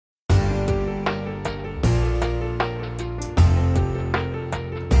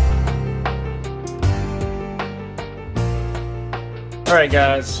Alright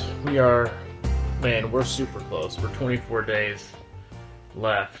guys, we're super close. We're 24 days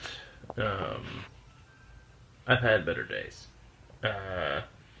left. I've had better days.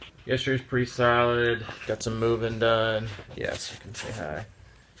 Yesterday's pretty solid. Got some moving done. Yes, you can say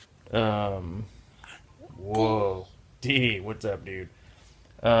hi. Whoa. D, what's up, dude?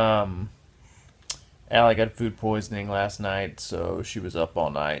 Allie got food poisoning last night, so she was up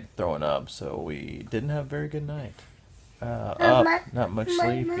all night throwing up, so we didn't have a very good night. Not much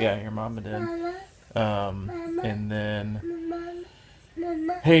sleep. Yeah, your mama did. And then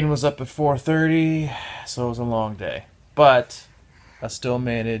Hayden was up at 4:30, so it was a long day. But I still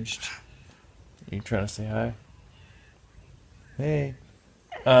managed. You trying to say hi? Hey.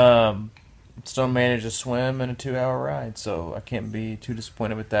 Still managed to swim and a 2-hour ride, so I can't be too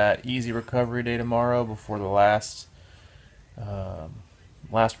disappointed with that. Easy recovery day tomorrow before the last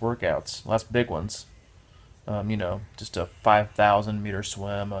workouts, last big ones. Just a 5,000 meter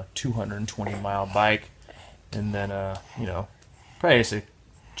swim, a 220-mile bike, and then probably just a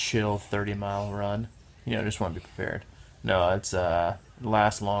chill 30-mile run. Just want to be prepared. No, it's the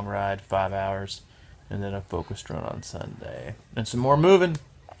last long ride, 5 hours, and then a focused run on Sunday, and some more moving.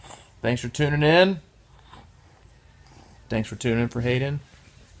 Thanks for tuning in. Thanks for tuning in for Hayden.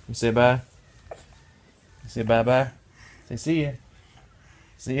 You say bye. You say bye-bye. Say see ya.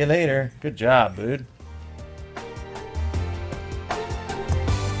 See you later. Good job, dude.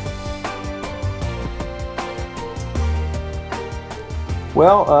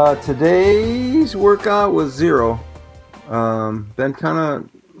 Well, today's workout was 0. Been kind of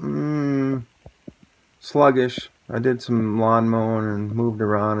sluggish. I did some lawn mowing and moved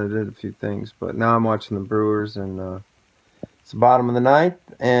around and did a few things, but now I'm watching the Brewers, and it's the bottom of the ninth,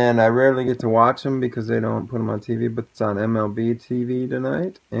 and I rarely get to watch them because they don't put them on TV, but it's on MLB TV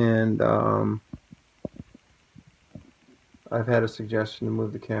tonight, and I've had a suggestion to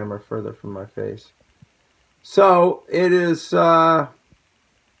move the camera further from my face. So it is tomorrow.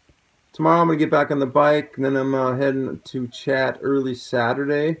 I'm gonna get back on the bike, and then I'm heading to Chat early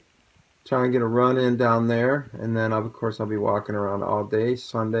Saturday. Try and get a run in down there, and then of course I'll be walking around all day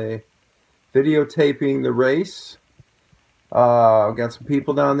Sunday, videotaping the race. I've got some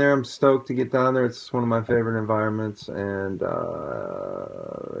people down there. I'm stoked to get down there. It's one of my favorite environments, and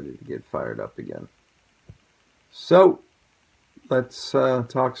ready to get fired up again. So let's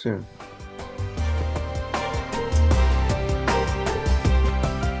talk soon.